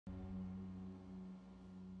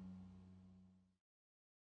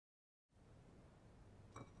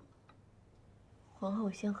皇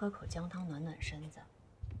后先喝口姜汤暖暖身子。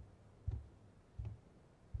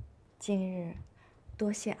今日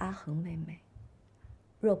多谢阿恒妹妹，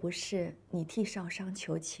若不是你替少商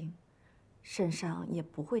求情，圣上也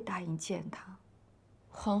不会答应见他。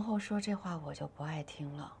皇后说这话我就不爱听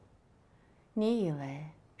了。你以为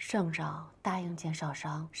圣上答应见少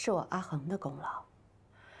商是我阿恒的功劳？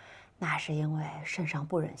那是因为圣上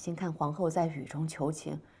不忍心看皇后在雨中求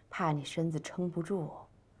情，怕你身子撑不住。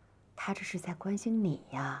他这是在关心你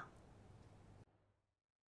呀。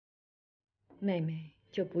妹妹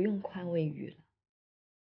就不用宽慰雨了。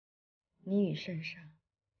你与圣上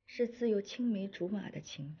是自有青梅竹马的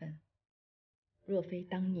情分，若非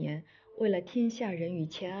当年为了天下人与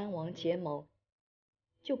乾安王结盟，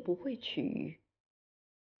就不会娶鱼，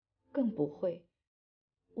更不会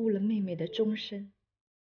误了妹妹的终身。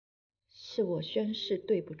是我宣誓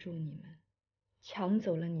对不住你们，抢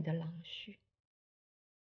走了你的郎婿。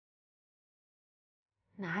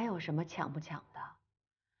哪有什么抢不抢的？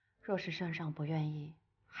若是圣上不愿意，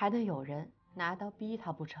还能有人拿刀逼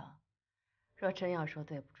他不成？若真要说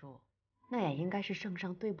对不住，那也应该是圣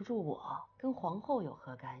上对不住我，跟皇后有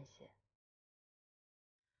何干系？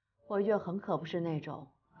我岳恒可不是那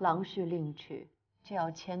种郎婿另娶就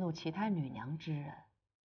要迁怒其他女娘之人。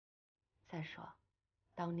再说，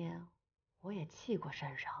当年我也气过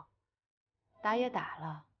圣上，打也打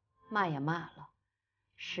了，骂也骂了，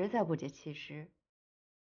实在不解气时，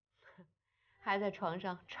还在床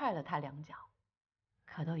上踹了他2脚。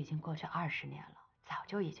可都已经过去20年了，早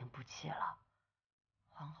就已经不气了。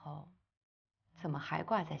皇后怎么还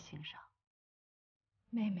挂在心上？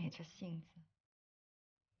妹妹这性子，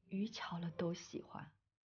鱼瞧了都喜欢，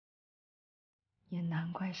也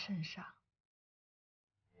难怪圣上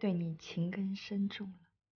对你情根深重了。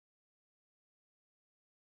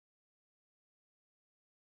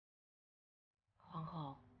皇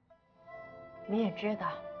后，你也知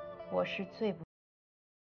道，我是最不。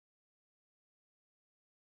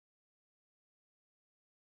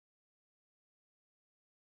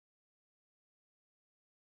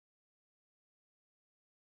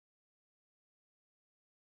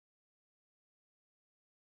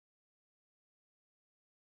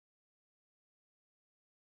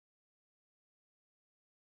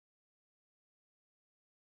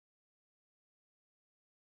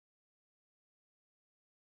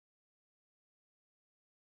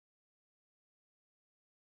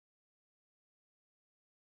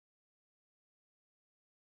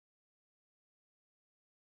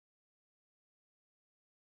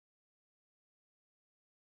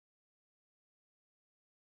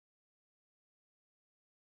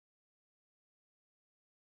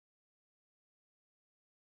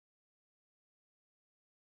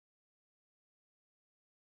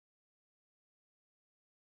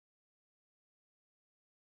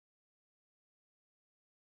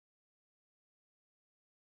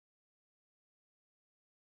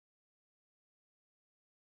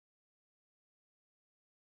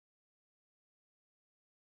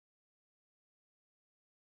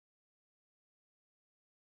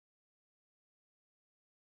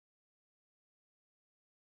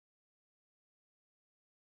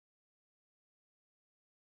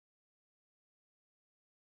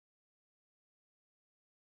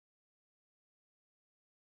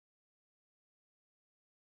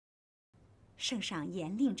圣上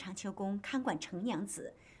严令长秋宫看管程娘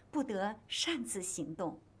子，不得擅自行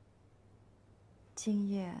动。今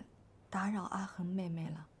夜打扰阿恒妹妹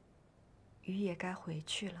了，鱼也该回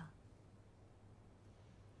去了。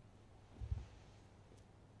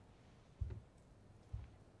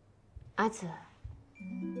阿紫，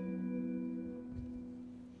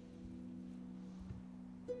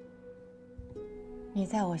你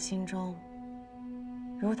在我心中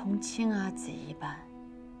如同亲阿紫一般，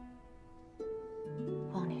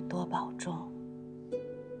望你多保重。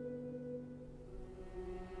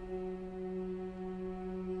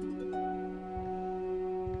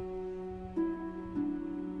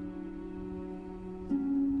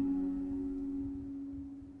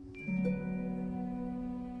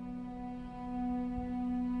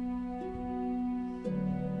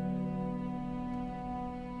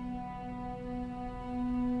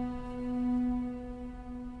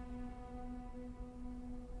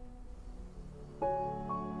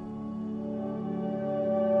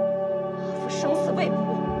生死未卜，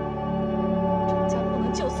程家不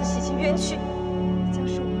能就此洗清冤屈，将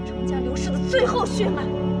是我们程家流失的最后血脉。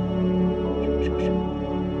程少商，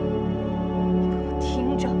你给我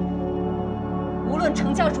听着，无论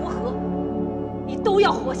程家如何，你都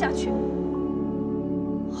要活下去，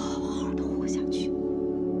好好的活下去。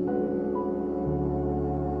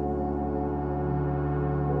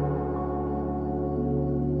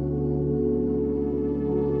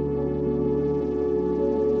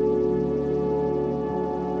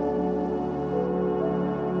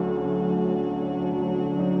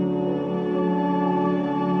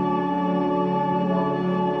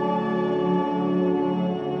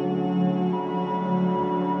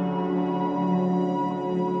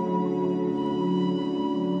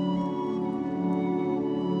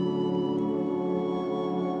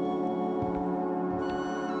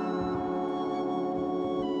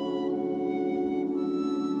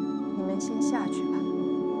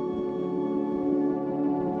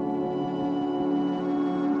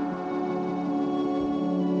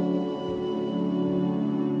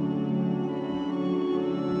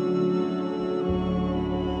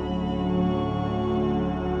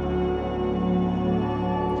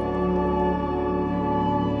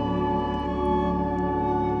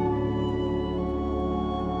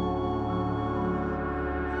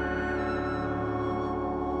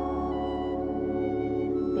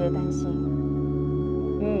心，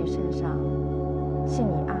予与圣上，信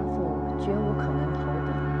你阿父绝无可能投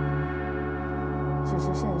敌，只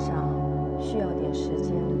是圣上需要点时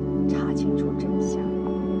间查清楚真相。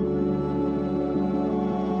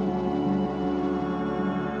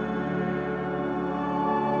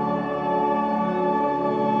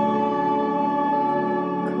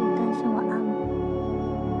可我担心我阿母，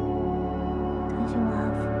担心我阿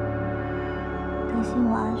父，担心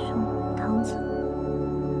我阿兄、堂子，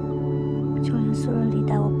就连素日里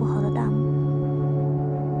待我不好的大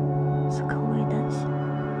母，此刻我也担心。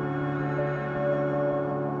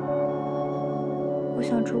我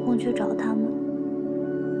想出宫去找他们，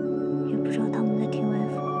也不知道他们在廷尉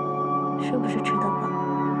府是不是吃得饱，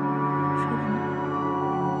睡得暖。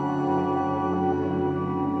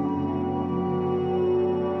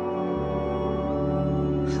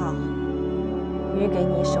好，予给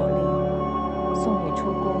你手令，送你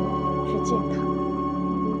出宫去见他们。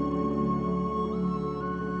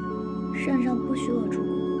圣上不许我出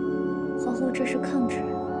宫，皇后这是抗旨。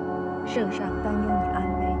圣上担忧你安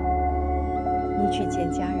危，你去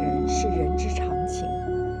见家人是人之常情，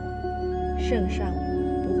圣上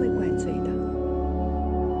不会怪罪的。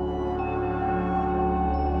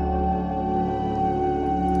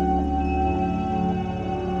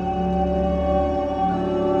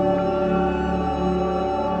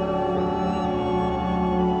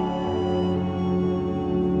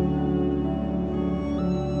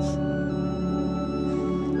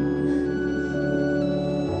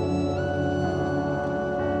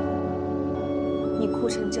你哭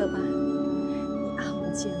成这般，你阿母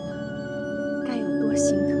见了该有多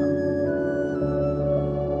心疼！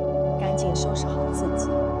赶紧收拾好自己，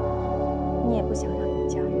你也不想让你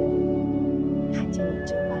家人看见你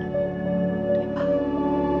这般，对吧？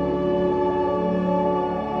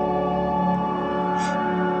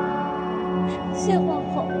谢皇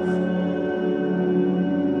后。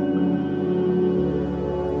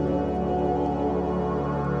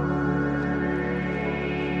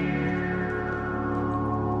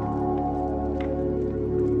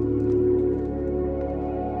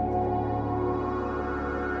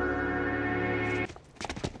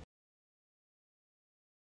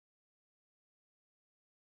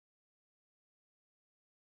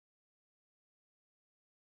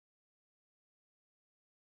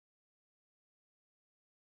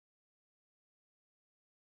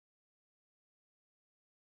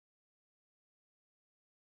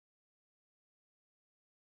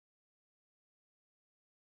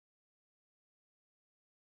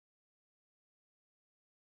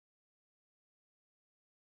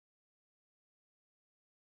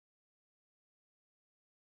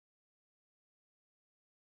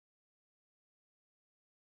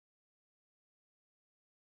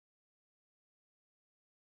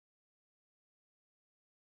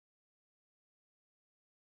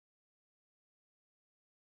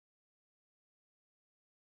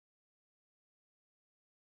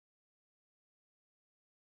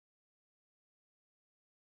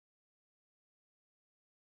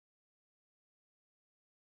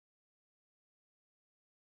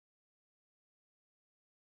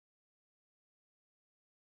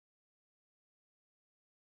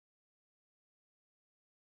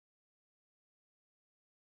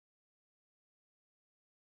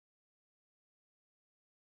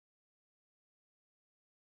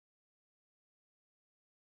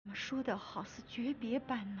怎么说的好似诀别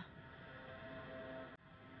般呢？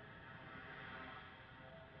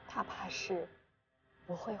他怕是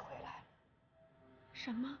不会回来了。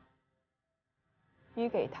什么？予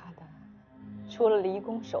给他的，除了离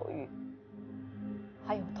宫手谕，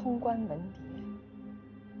还有通关文牒。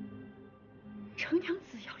程娘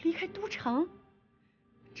子要离开都城，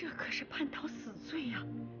这可是叛逃死罪呀！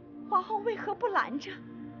皇后为何不拦着？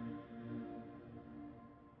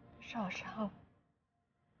少商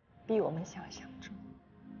比我们想象中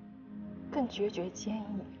更决绝坚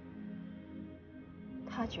毅，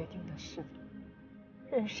他决定的事，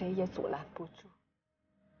任谁也阻拦不住。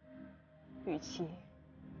与其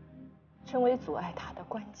成为阻碍他的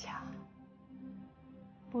关卡，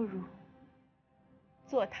不如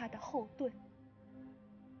做他的后盾。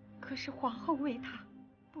可是皇后为他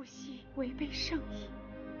不惜违背圣意，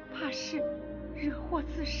怕是惹祸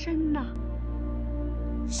自身呐。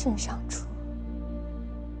圣上处，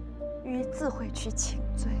予自会去请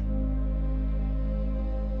罪。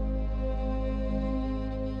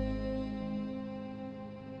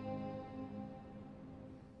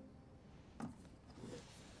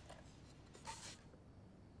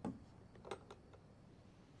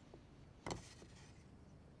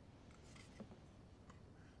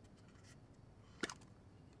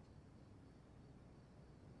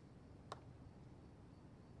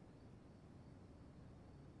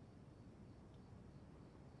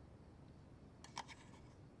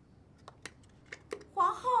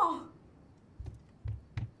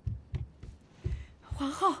皇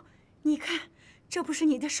后，你看，这不是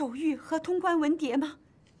你的手谕和通关文牒吗？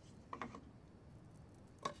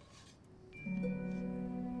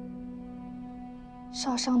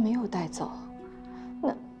少商没有带走，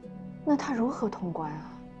那他如何通关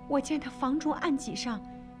啊？我见他房中案几上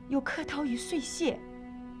有客套与碎屑。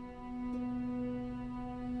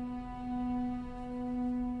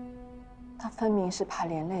他分明是怕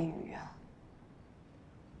连累雨啊！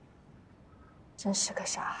真是个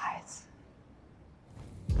傻孩子。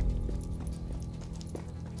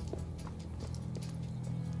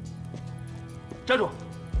站住！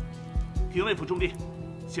廷尉府重地，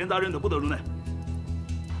闲杂人等不得入内。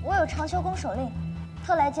我有长秋宫手令，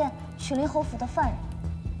特来见曲林侯府的犯人。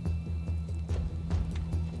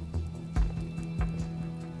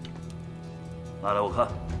拿来我看。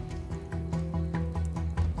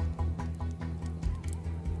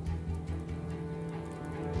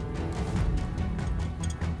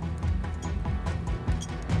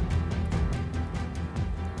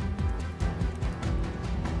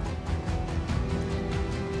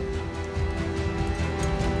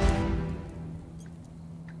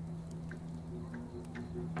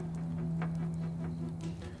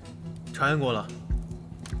查验过了。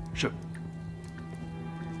是。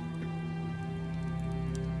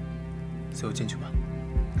随我进去吧。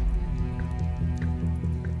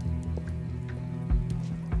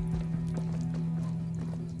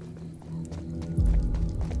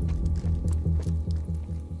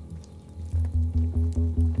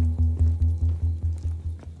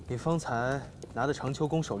你方才拿的长秋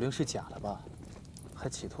宫手令是假的吧？还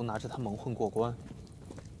企图拿着它蒙混过关。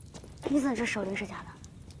你怎知手令是假的？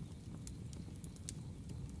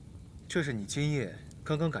这是你今夜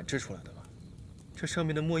刚刚赶制出来的吧？这上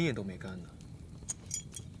面的墨印都没干呢，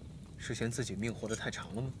是嫌自己命活得太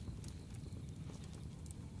长了吗？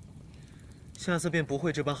下次便不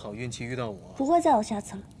会这般好运气遇到我。不会再有下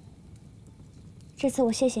次了。这次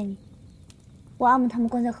我谢谢你。我阿母他们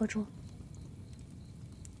关在何处？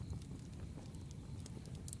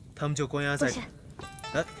他们就关押在……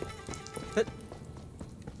哎，哎，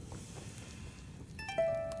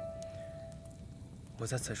我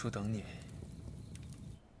在此处等你。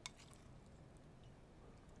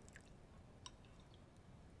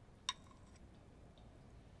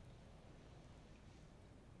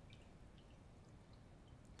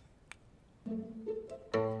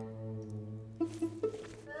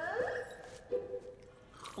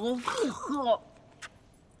我不喝。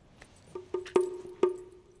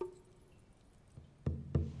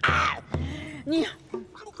你，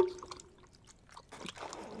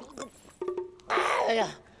哎呀，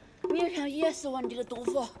你看噎死我！你这个毒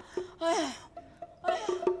妇！哎呀，哎呀！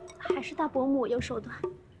还是大伯母有手段。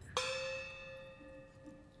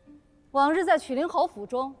往日在曲林侯府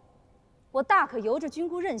中，我大可由着军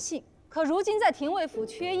姑任性；可如今在廷尉府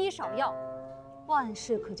缺医少药，万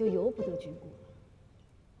事可就由不得军姑了。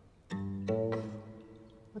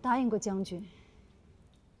我答应过将军，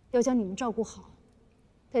要将你们照顾好。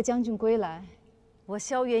待将军归来，我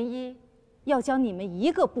萧元一要将你们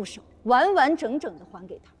一个不少，完完整整的还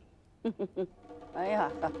给他。哎呀，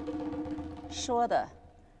说的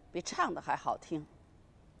比唱的还好听。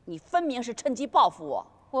你分明是趁机报复我。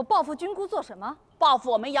我报复军姑做什么？报复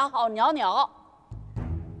我没养好袅袅。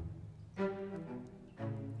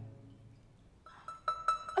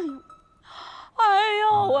哎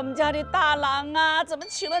呦，我们家的大郎啊，怎么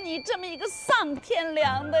娶了你这么一个丧天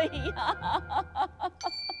良的呀？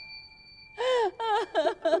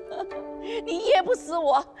你噎不死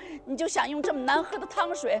我，你就想用这么难喝的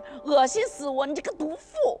汤水恶心死我，你这个毒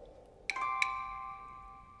妇！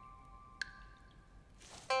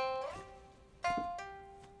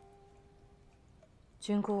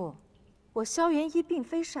军姑，我萧元一并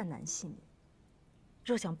非善男信女，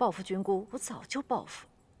若想报复军姑，我早就报复。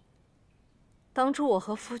当初我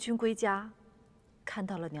和夫君归家，看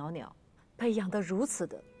到了袅袅被养得如此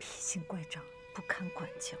的脾性乖张，不堪管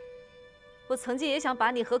教。我曾经也想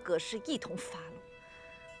把你和葛氏一同发落，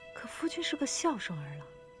可夫君是个孝顺儿郎，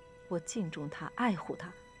我敬重他，爱护他，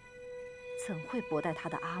怎会薄待他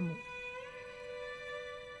的阿母？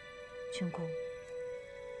军姑，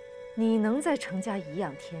你能在程家颐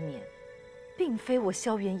养天年，并非我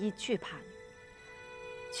萧元一惧怕你，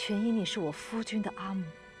全因你是我夫君的阿母，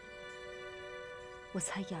我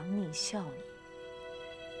才养你孝你。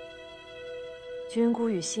军姑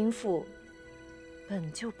与心腹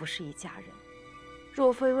本就不是一家人，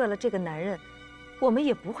若非为了这个男人，我们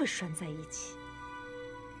也不会拴在一起。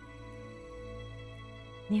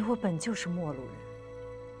你我本就是陌路人，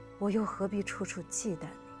我又何必处处忌惮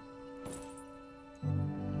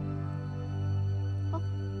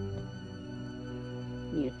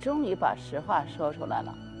你？你终于把实话说出来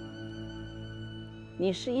了。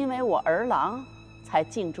你是因为我儿郎才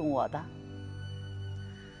敬重我的？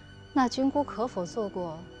那君姑可否做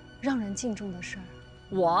过让人敬重的事儿？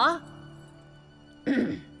我，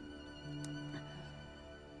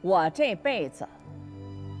我这辈子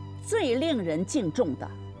最令人敬重的，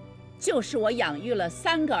就是我养育了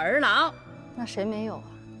3个儿郎。那谁没有啊？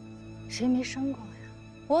谁没生过呀？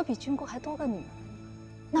我比君姑还多个女儿，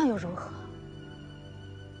那又如何？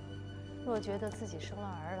若觉得自己生了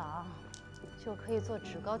儿郎，就可以做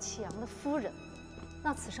趾高气扬的夫人，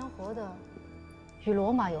那此生活的与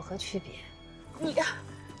骡马有何区别？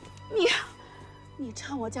你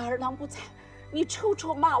趁我家儿郎不在，你处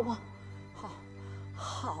处骂我。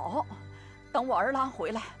好，等我儿郎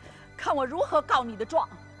回来，看我如何告你的状。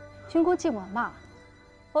君姑尽管骂，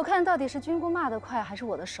我看到底是君姑骂得快，还是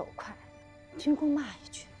我的手快。君姑骂一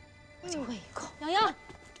句，我就喂一口。洋洋，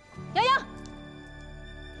洋洋，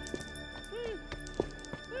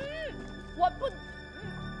我不。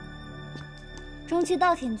中气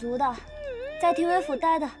倒挺足的，在廷尉府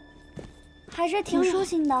待的，还是挺舒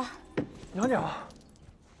心的。娘娘，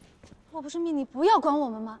我不是命你不要管我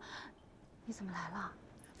们吗？你怎么来了？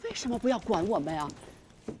为什么不要管我们呀？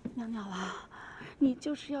娘娘啊，你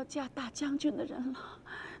就是要嫁大将军的人了，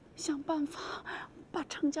想办法把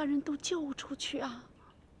程家人都救出去啊！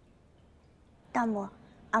大母、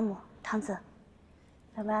阿母、堂子，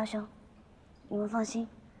两位阿兄，你们放心，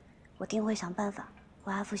我定会想办法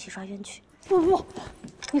为阿父洗刷冤屈。不，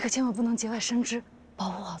你可千万不能节外生枝，保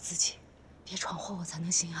护好自己，别闯祸，我才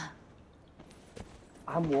能心安。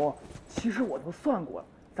阿母，其实我都算过了，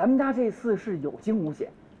咱们家这次是有惊无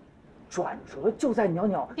险，转折就在袅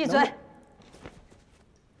袅。闭嘴！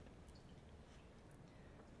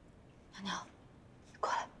袅袅，过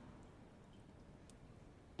来。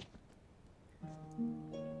你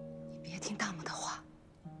别听大母的话，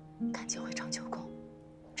赶紧回长久宫，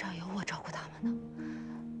这儿有我照顾他们呢。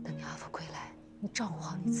等你阿父归来，你照顾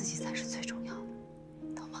好你自己才是最重要的，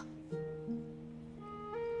懂吗？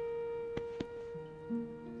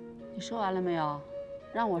你说完了没有？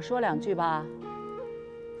让我说2句吧。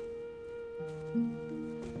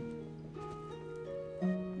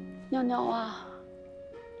袅袅啊，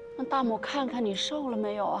让大母看看你瘦了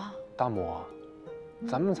没有啊？大母，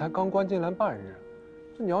咱们才刚关进来半日，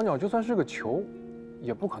这袅袅就算是个球，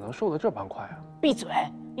也不可能瘦得这般快啊！闭嘴！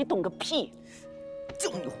你懂个屁！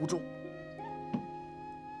就你胡诌！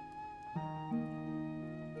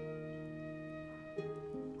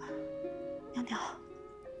袅袅，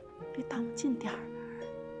离大母近点儿，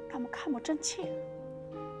大母看我真切。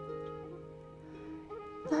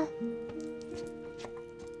来，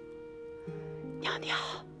袅袅，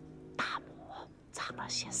大母藏了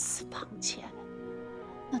些私房钱，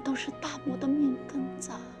那都是大母的命根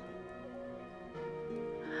子。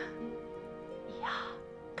你呀，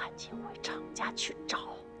赶紧回程家去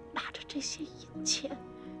找，拿着这些银钱，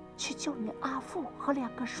去救你阿父和2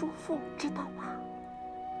个叔父，知道吗？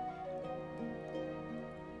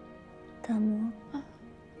大母，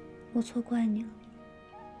我错怪你了。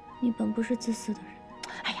你本不是自私的人。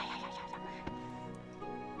哎呀，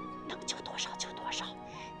能救多少就多少，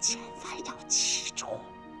千万要记住，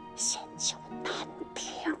先救难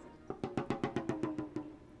听。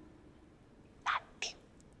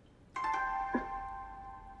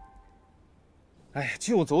哎，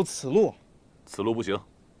就走此路。此路不行。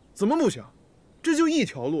怎么不行？这就一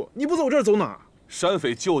条路，你不走这儿走哪儿？山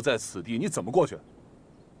匪就在此地，你怎么过去？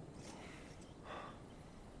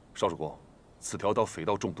少主公，此条道匪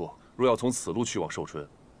盗众多，若要从此路去往寿春，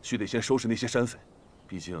须得先收拾那些山匪。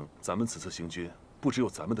毕竟咱们此次行军，不只有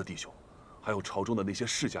咱们的弟兄，还有朝中的那些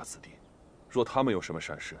世家子弟。若他们有什么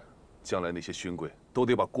闪失，将来那些勋贵都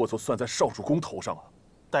得把过错算在少主公头上啊！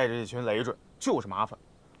带着这群累赘就是麻烦。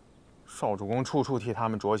少主公处处替他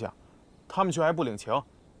们着想，他们却还不领情，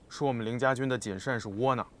说我们凌家军的谨慎是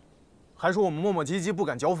窝囊，还说我们磨磨唧唧不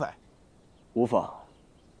敢剿匪。无妨，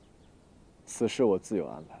此事我自有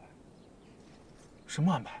安排。什么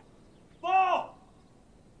安排？报！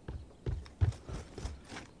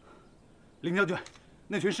凌将军，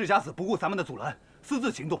那群世家子不顾咱们的阻拦，私自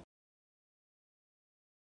行动，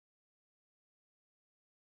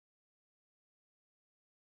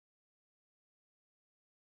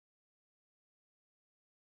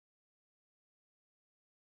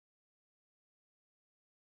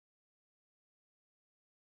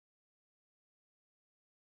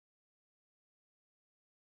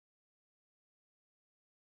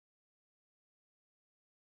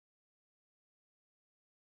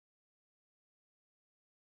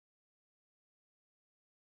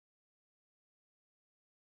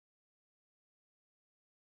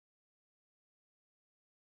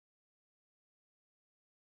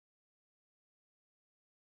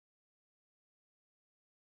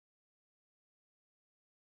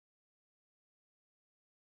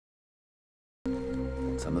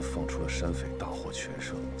咱们放出了山匪大获全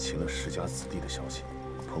胜、擒了世家子弟的消息，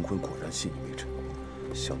彭坤果然信以为真，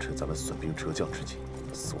想趁咱们损兵折将之际，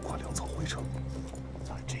搜刮粮草回城。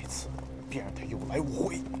咱这次便让他有来无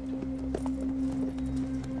回。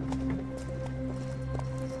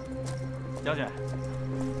将军，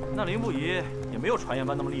那淩不疑也没有传言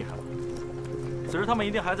般那么厉害吧？此时他们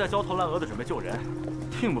一定还在焦头烂额的准备救人，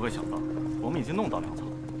定不会想到我们已经弄到粮草。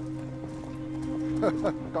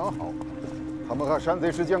刚好，他们和山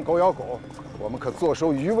贼之间狗咬狗，我们可坐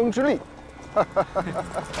收渔翁之利。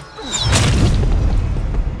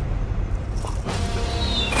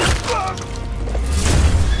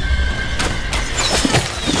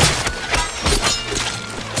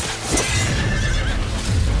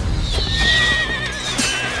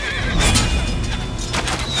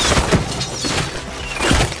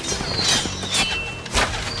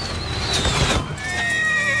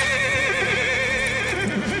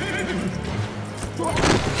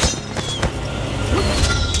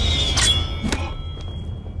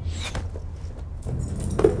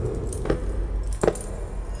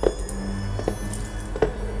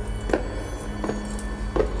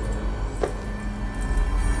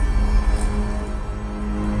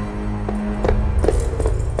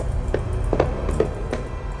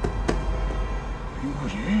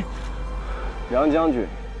梁将军，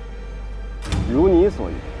如你所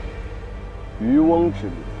言，渔翁之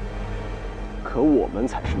利，可我们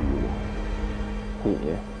才是渔翁，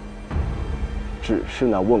你只是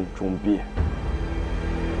那瓮中鳖。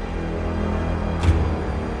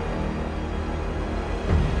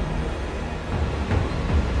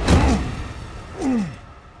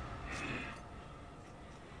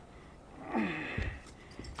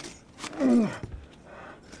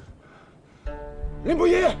林不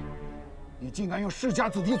疑，你竟敢用世家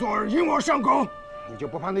子弟做饵，引我上钩，你就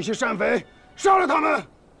不怕那些山匪杀了他们？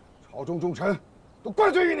朝中重臣都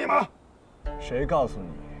怪罪于你吗？谁告诉你，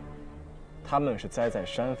他们是栽在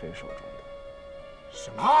山匪手中的？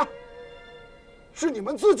什么？是你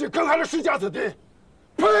们自己坑害了世家子弟？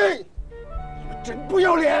呸！你们真不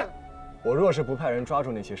要脸！我若是不派人抓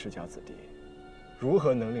住那些世家子弟，如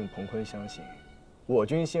何能令彭坤相信我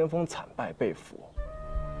军先锋惨败被俘，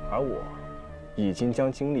而我已经将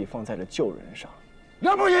精力放在了救人上？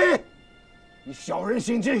梁不疑，你小人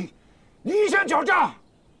心惊，你以身狡诈！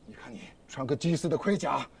你看你穿个祭祀的盔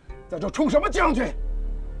甲，在这冲什么将军？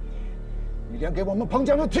你连给我们彭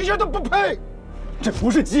将军提鞋都不配！这不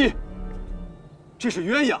是鸡，这是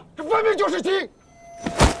鸳鸯，这分明就是鸡！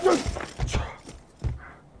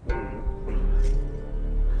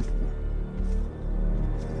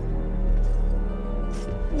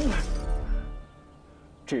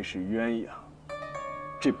这是鸳鸯，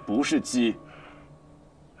这不是鸡。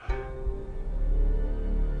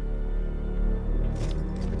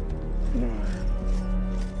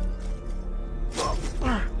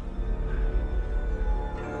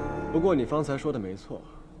不过你方才说的没错，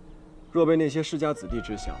若被那些世家子弟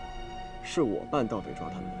知晓，是我扮盗匪抓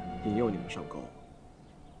他们，引诱你们上钩，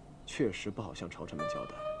确实不好向朝臣们交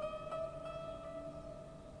代。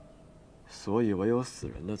所以唯有死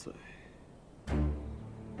人的罪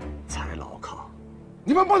才牢靠。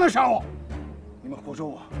你们不能杀我！你们活捉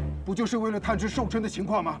我，不就是为了探知寿春的情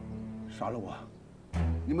况吗？杀了我，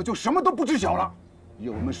你们就什么都不知晓了。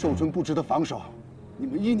有我们寿春不知的防守，你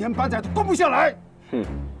们一年半载都攻不下来。哼！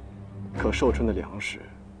可寿春的粮食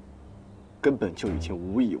根本就已经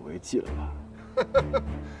无以为继了吧？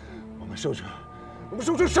我们寿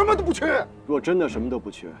春什么都不缺。若真的什么都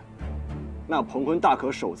不缺，那彭坤大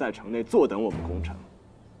可守在城内坐等我们攻城，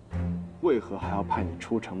为何还要派你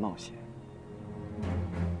出城冒险？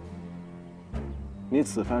你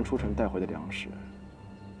此番出城带回的粮食，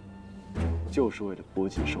就是为了补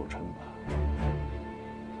给寿春吧？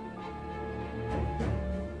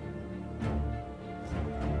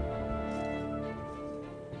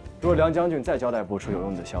若梁将军再交代不出有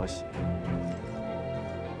用的消息，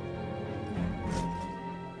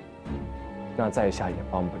那在下也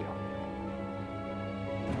帮不了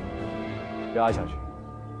你。压下去。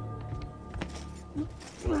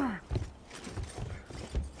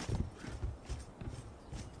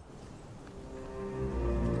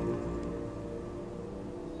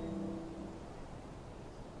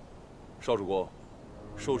少主公，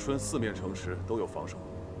寿春四面城池都有防守，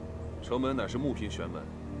城门乃是木品悬门，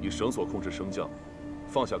以绳索控制升降，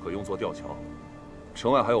放下可用作吊桥。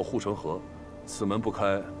城外还有护城河，此门不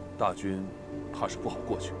开，大军怕是不好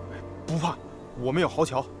过去。不怕，我们有壕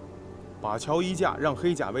桥，把桥一架，让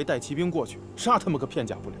黑甲卫带骑兵过去，杀他们个片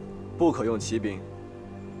甲不留。不可用骑兵，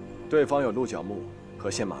对方有鹿角木和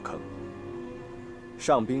陷马坑，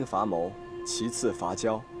上兵伐谋，其次伐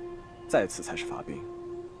交，再次才是伐兵。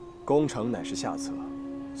攻城乃是下策，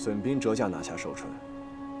损兵折将拿下寿春，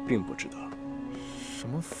并不值得。什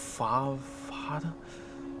么罚的？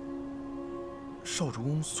少主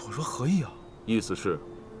公所说何意啊？意思是，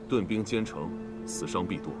顿兵坚城，死伤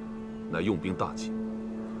必多，乃用兵大忌。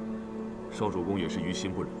少主公也是于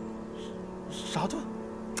心不忍。啥顿？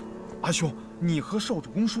阿兄，你和少主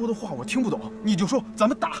公说的话我听不懂，你就说咱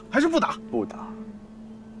们打还是不打？不打。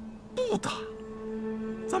不打？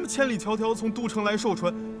咱们千里迢迢从都城来寿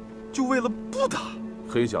春，就为了不打？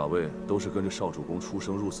黑甲卫都是跟着少主公出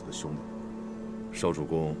生入死的兄弟，少主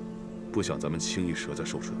公不想咱们轻易折在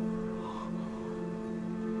寿春。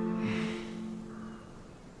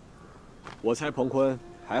我猜彭坤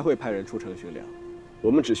还会派人出城巡粮，我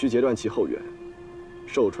们只需截断其后援，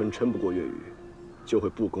寿春撑不过月余，就会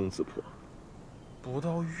不攻自破。不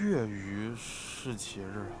到月余是几日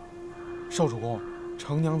啊？少主公，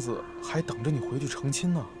程娘子还等着你回去成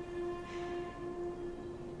亲呢。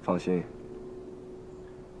放心，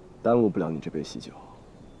耽误不了你这杯喜酒。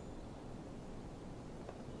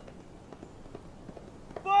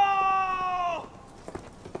报！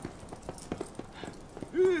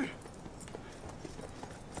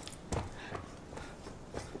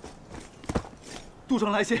都城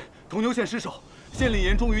来信，铜牛县失守，县令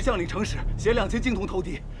严忠于将领城使携2000精铜投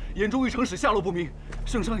敌，严忠于城使下落不明，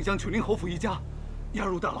圣上已将曲陵侯府一家押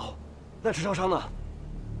入大牢。那程少商呢？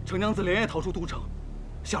程娘子连夜逃出都城，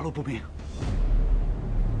下落不明。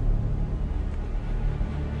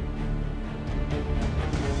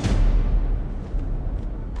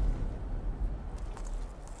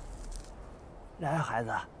来，孩子，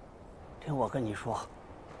听我跟你说，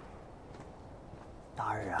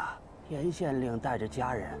当日啊，严县令带着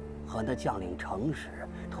家人和那将领程使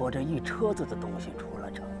拖着一车子的东西出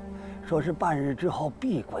了城，说是半日之后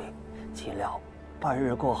必归。岂料半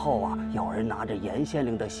日过后啊，有人拿着严县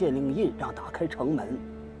令的县令印让打开城门，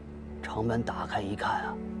城门打开一看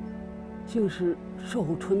啊，竟是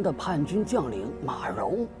寿春的叛军将领马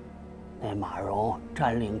荣。那马荣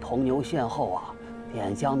占领铜牛县后啊，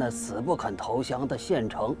便将那死不肯投降的县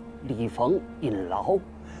城李逢引牢，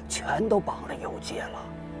全都绑了游街了。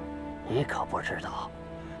你可不知道，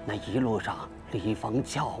那一路上李逢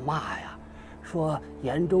叫骂呀，说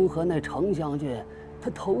严忠和那程将军他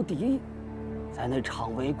投敌，在那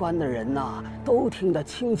场围观的人呐，都听得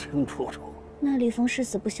清清楚楚。那李逢誓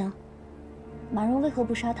死不降，马荣为何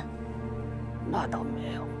不杀他？那倒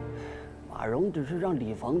没有，马荣只是让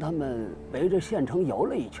李逢他们围着县城游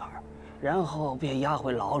了一圈，然后便押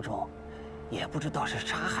回牢中，也不知道是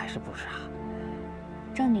杀还是不杀。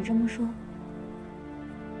照你这么说，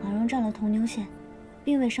马荣占了铜牛县，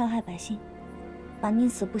并未伤害百姓，把宁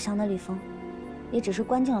死不降的李逢，也只是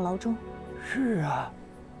关进了牢中。是啊，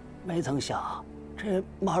没曾想这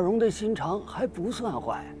马荣的心肠还不算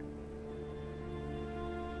坏。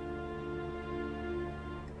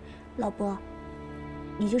老伯，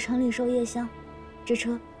你去城里收夜香，这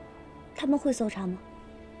车，他们会搜查吗？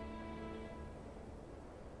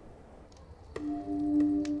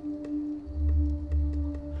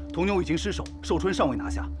铜牛已经失守，寿春尚未拿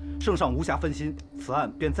下，圣上无暇分心，此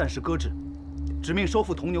案便暂时搁置，指命收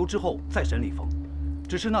复铜牛之后再审李逢。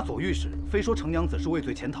只是那左御史非说程娘子是畏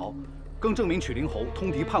罪潜逃，更证明曲陵侯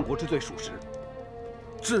通敌叛国之罪属实。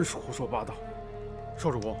真是胡说八道！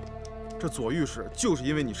少主公，这左御史就是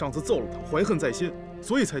因为你上次揍了他，怀恨在心，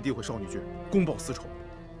所以才诋毁少女君，公报私仇。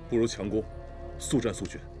不如强攻，速战速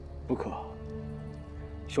决。不可，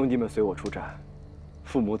兄弟们随我出战，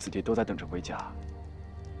父母子弟都在等着归家，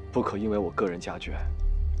不可因为我个人家眷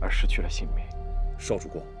而失去了性命。少主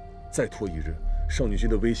公，再拖一日，少女君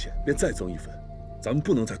的危险便再增一分，咱们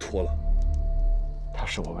不能再拖了。她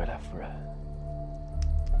是我未来夫人，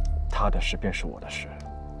她的事便是我的事，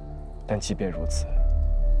但即便如此，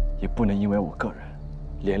也不能因为我个人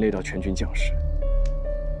连累到全军将士。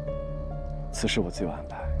此事我自有安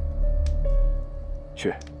排。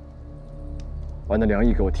去，把那粮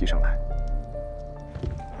役给我提上来。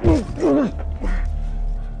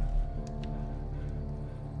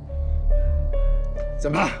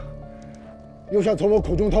怎么，又想从我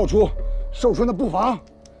口中套出寿春的不防？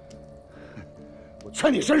我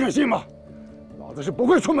劝你省省心吧，老子是不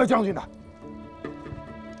会出卖将军的。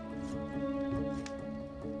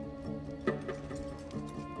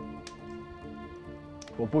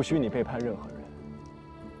我不许你背叛任何人，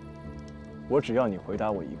我只要你回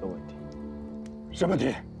答我一个问题。什么问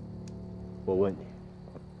题？我问你，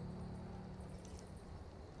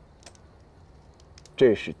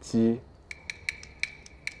这是鸡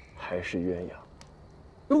还是鸳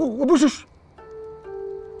鸯？我不是。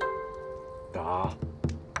答。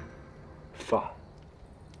放。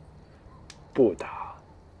不答。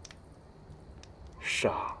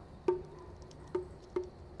杀。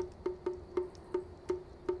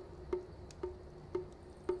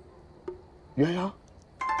鸳鸯。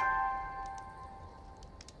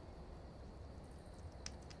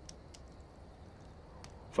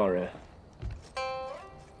放人。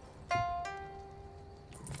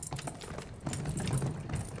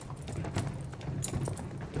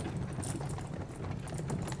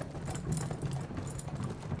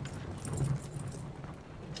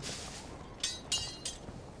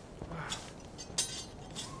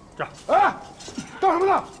这儿，哎，干什么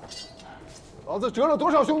呢？老子折了多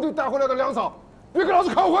少兄弟带回来的粮草，别给老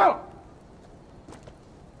子烤坏了！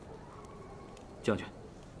将军，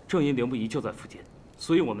正因淩不疑就在附近，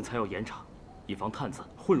所以我们才要严查，以防探子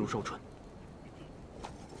混入寿春。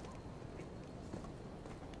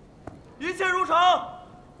一切如常。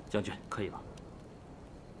将军，可以了。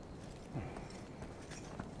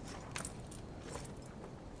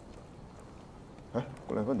哎，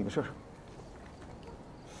过来问你个事儿。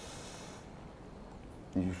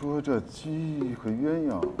你说这鸡和鸳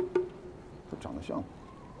鸯，它长得像吗？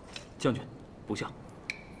将军，不像。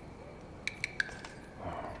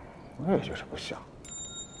我也觉得不像。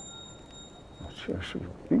这是有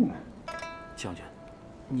病啊！将军，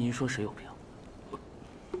您说谁有病？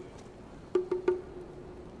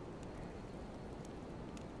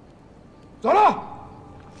走了。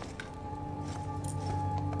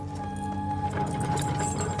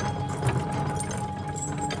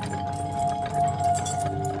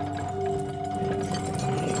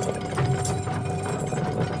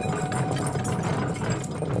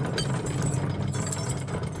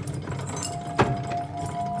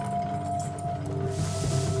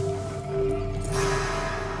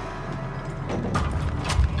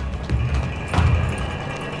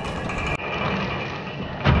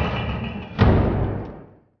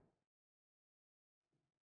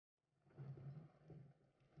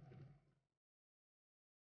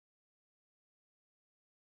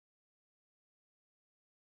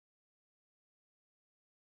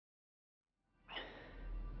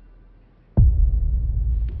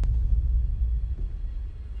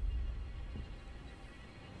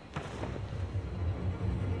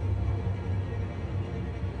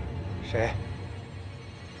谁？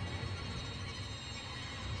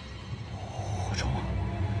火虫，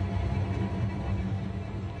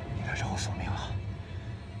你来找我索命了？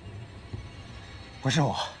不是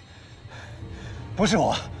我，不是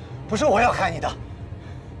我，不是我要害你的。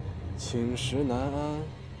寝食难安，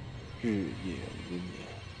日夜无眠。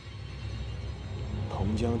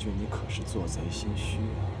童将军，你可是做贼心虚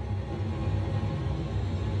啊！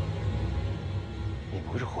你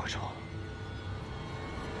不是火虫。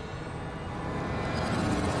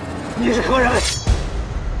你是何人？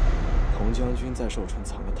童将军在寿春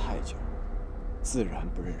藏了太久，自然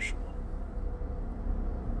不认识我。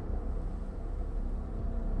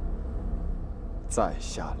在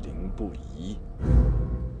下凌不疑。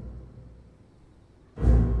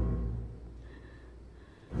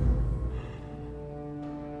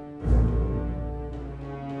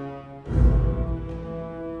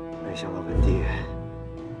没想到本地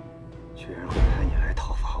居然会派你来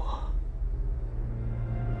讨伐我。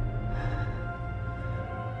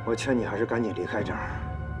我劝你还是赶紧离开这儿。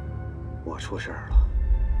我出事儿了，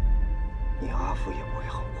你阿父也不会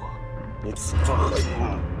好过。你此番何意？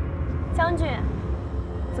将军，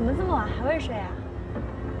怎么这么晚还未睡啊？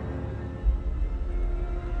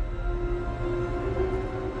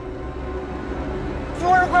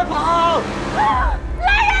夫人，快跑！来人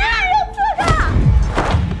啊！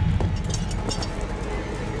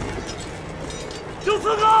有刺客！有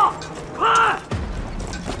刺客！快！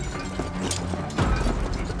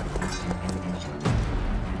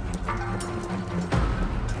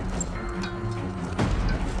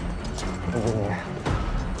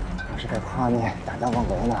我是该夸你胆大妄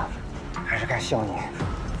为呢，还是该笑你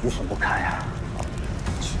愚蠢不堪呀？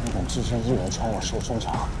却敢只身一人闯我寿春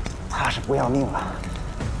城，怕是不要命了。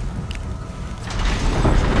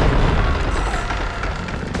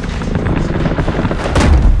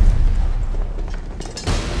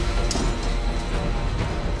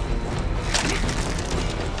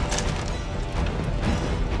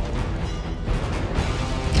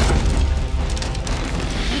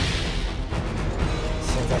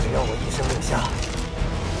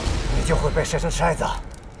被筛成筛子，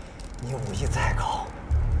你武艺再高，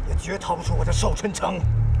也绝逃不出我的寿春城。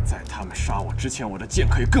在他们杀我之前，我的剑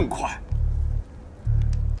可以更快，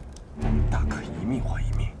大可一命换一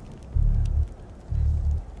命。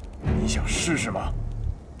你想试试吗？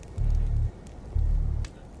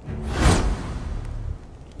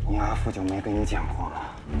你阿父就没跟你讲过吗？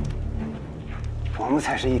我们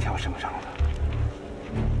才是一条绳上的。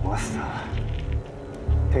我死了，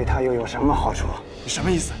对他又有什么好处？你什么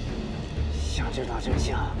意思？想知道真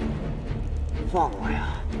相，放我呀！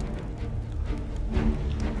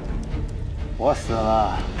我死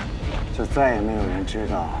了，就再也没有人知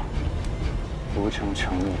道不成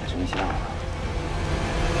城灭的真相了。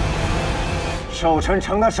寿春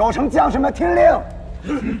城的守城将士们听令，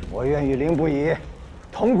我愿与凌不疑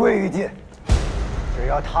同归于尽。只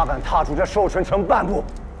要他敢踏出这寿春城半步，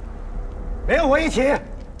连我一起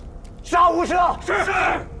杀无赦！是。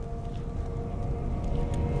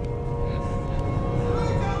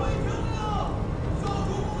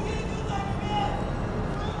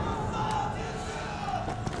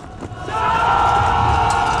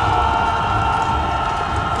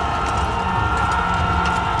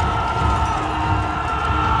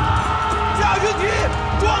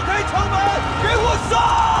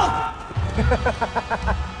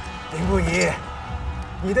凌不疑，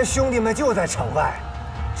你的兄弟们就在城外，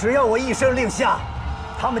只要我一声令下，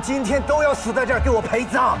他们今天都要死在这儿给我陪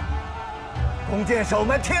葬。弓箭手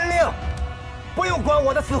们听令，不用管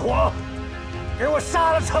我的死活，给我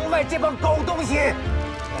杀了城外这帮狗东西！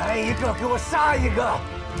来一个给我杀一个，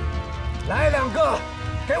来两个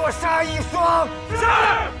给我杀一双！是。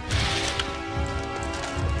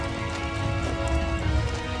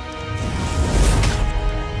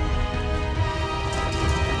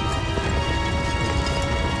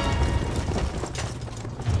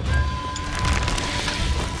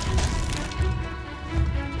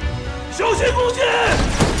小心弓箭！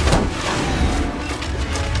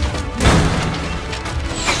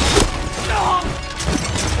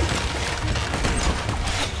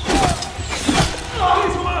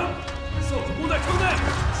弟兄们，少主公在城内，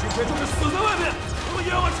今天就是死在外面，我们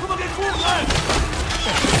也要把城门给攻开。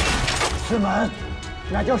是门，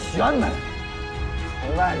那叫玄门，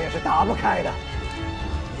从外面是打不开的。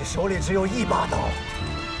你手里只有一把刀，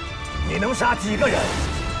你能杀几个人？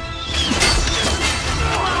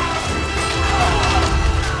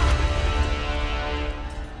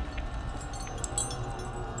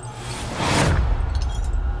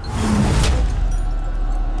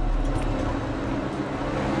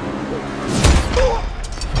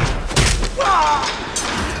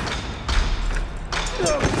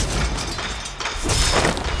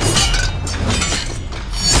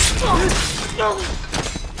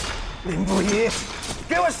凌不疑，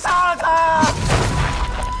给我杀了他！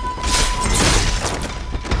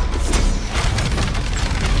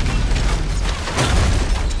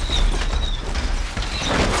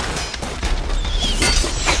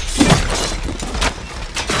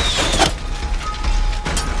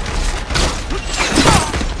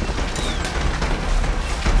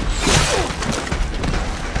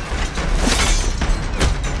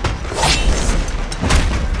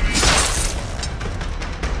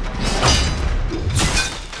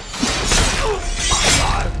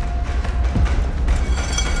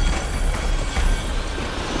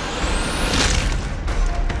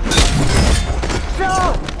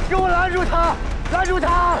给我拦住他！拦住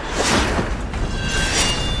他！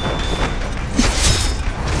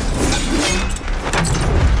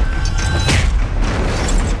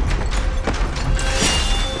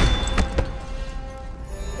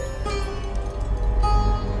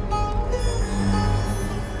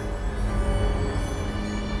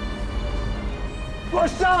给我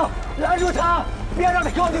上！拦住他！别让他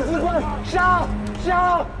靠近子孙！上！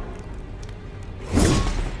上！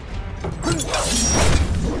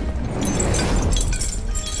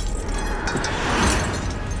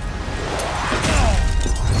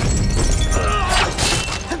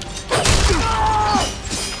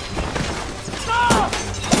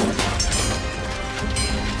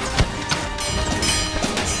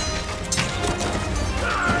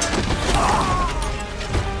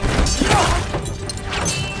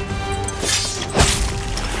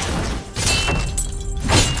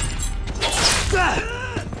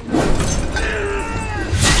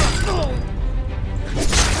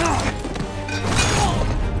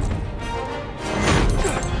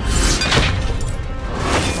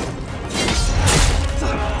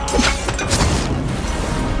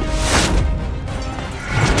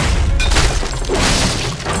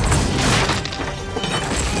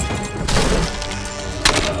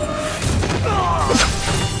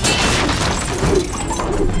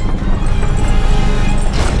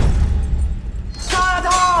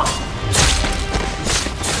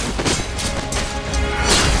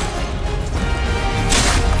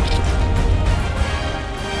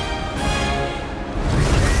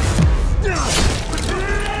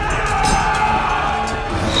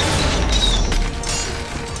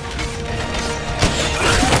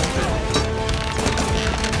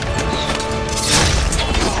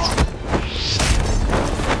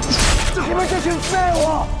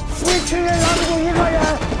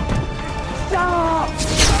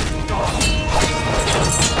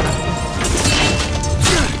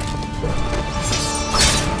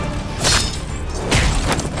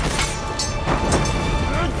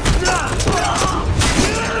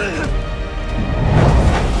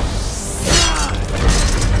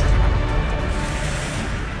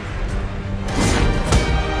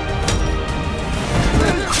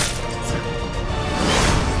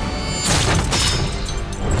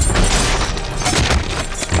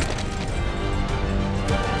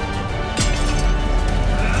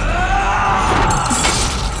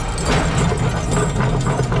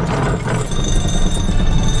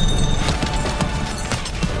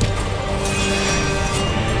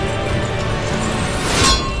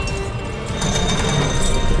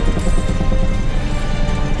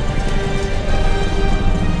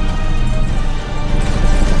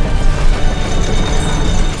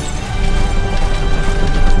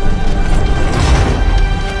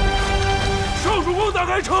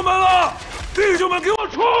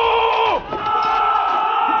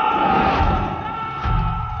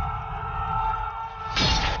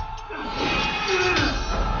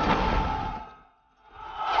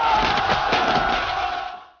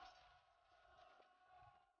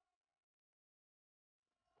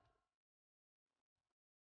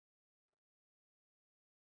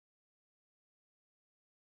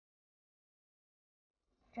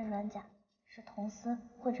这软甲是铜丝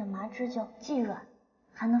或者麻织就，既软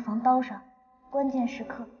还能防刀伤，关键时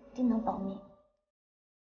刻定能保命。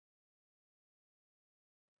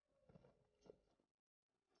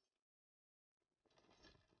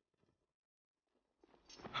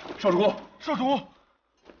少主公，少主，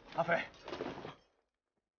阿飞，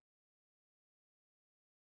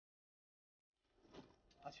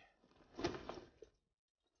阿姐，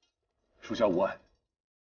属下无碍。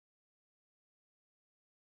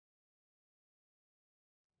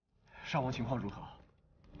伤亡情况如何？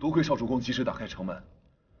多亏少主公及时打开城门，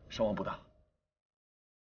伤亡不大。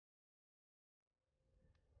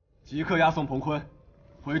即刻押送彭坤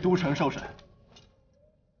回都城受审。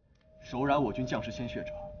手染我军将士鲜血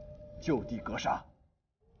者，就地格杀。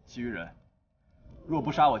其余人，若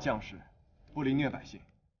不杀我将士，不凌虐百姓，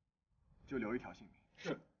就留一条性命。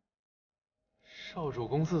是。少主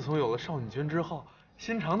公自从有了少女军之后，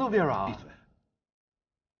心肠都变软了。闭嘴！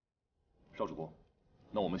少主公，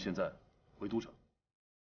那我们现在回都城。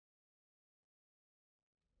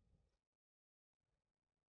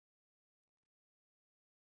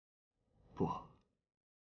不，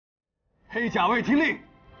黑甲卫听令，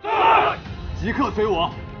即刻随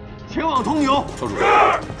我前往铜牛。少主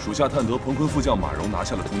公，属下探得彭坤副将马荣拿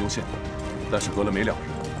下了铜牛县，但是隔了没2日，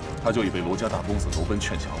他就已被罗家大公子罗奔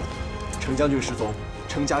劝降了。程将军失踪，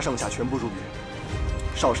程家上下全部入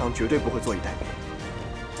狱，少商绝对不会坐以待毙。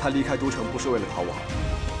他离开都城不是为了逃亡，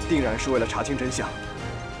定然是为了查清真相。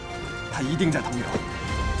他一定在铜牛。